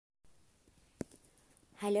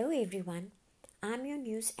Hello everyone, I'm your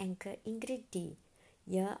news anchor Ingrid D,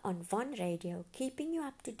 here on Von Radio, keeping you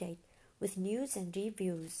up to date with news and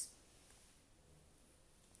reviews.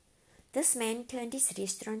 This man turned his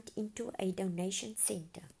restaurant into a donation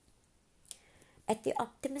center. At the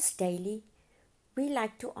Optimist Daily, we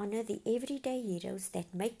like to honor the everyday heroes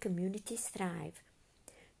that make communities thrive.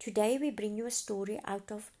 Today we bring you a story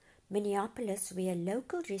out of Minneapolis where a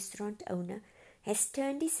local restaurant owner has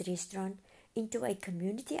turned his restaurant into a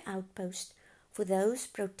community outpost for those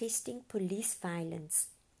protesting police violence.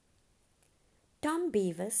 Tom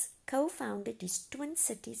Beavers co-founded his Twin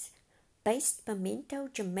Cities-based Pimento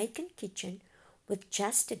Jamaican kitchen with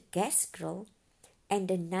just a gas grill and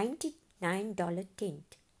a $99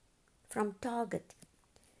 tent from Target.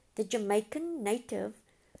 The Jamaican native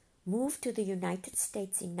moved to the United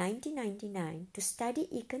States in 1999 to study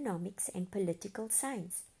economics and political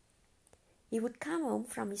science. He would come home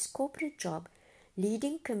from his corporate job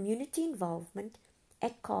leading community involvement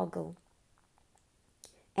at Cargill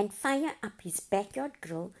and fire up his backyard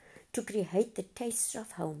grill to create the taste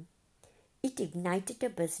of home. It ignited a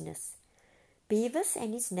business. Beavers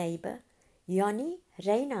and his neighbor, Yoni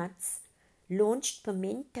Reynards, launched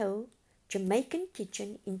Pimento Jamaican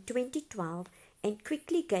Kitchen in 2012 and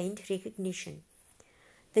quickly gained recognition.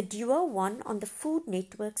 The duo won on the Food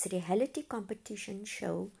Network's reality competition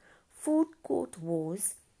show Food Court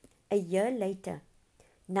Wars a year later.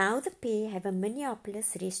 Now the pair have a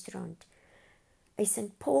Minneapolis restaurant, a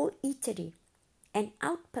St. Paul eatery, an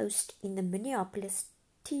outpost in the Minneapolis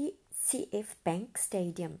TCF Bank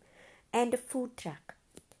Stadium, and a food truck.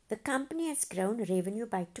 The company has grown revenue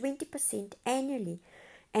by 20% annually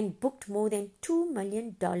and booked more than $2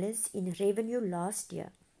 million in revenue last year.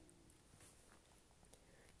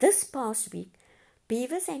 This past week,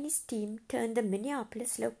 Beavers and his team turned the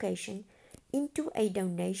Minneapolis location into a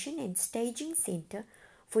donation and staging center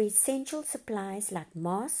for essential supplies like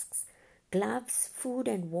masks, gloves, food,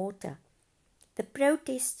 and water. The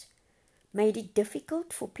protests made it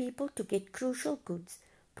difficult for people to get crucial goods,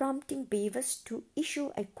 prompting Beavers to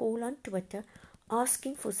issue a call on Twitter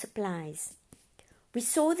asking for supplies. We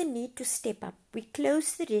saw the need to step up. We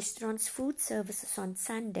closed the restaurant's food services on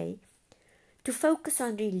Sunday to focus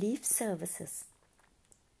on relief services.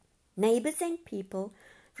 Neighbors and people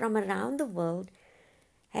from around the world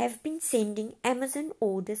have been sending Amazon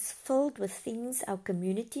orders filled with things our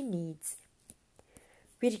community needs.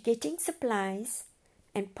 We're getting supplies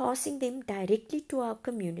and passing them directly to our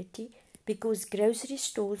community because grocery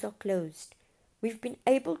stores are closed. We've been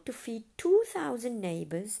able to feed 2,000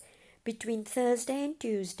 neighbors between Thursday and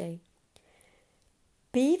Tuesday.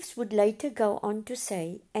 Beeves would later go on to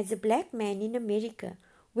say, as a black man in America,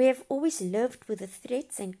 we have always lived with the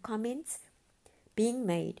threats and comments being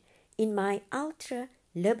made. In my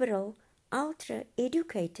ultra-liberal,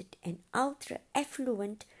 ultra-educated and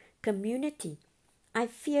ultra-affluent community, I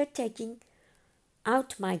fear taking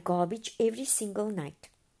out my garbage every single night.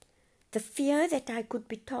 The fear that I could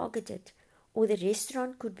be targeted or the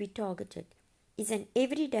restaurant could be targeted is an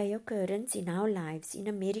everyday occurrence in our lives in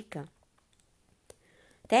America.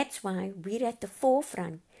 That's why we're at the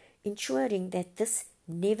forefront ensuring that this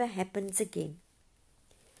never happens again.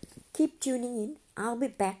 Keep tuning in. I'll be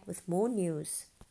back with more news.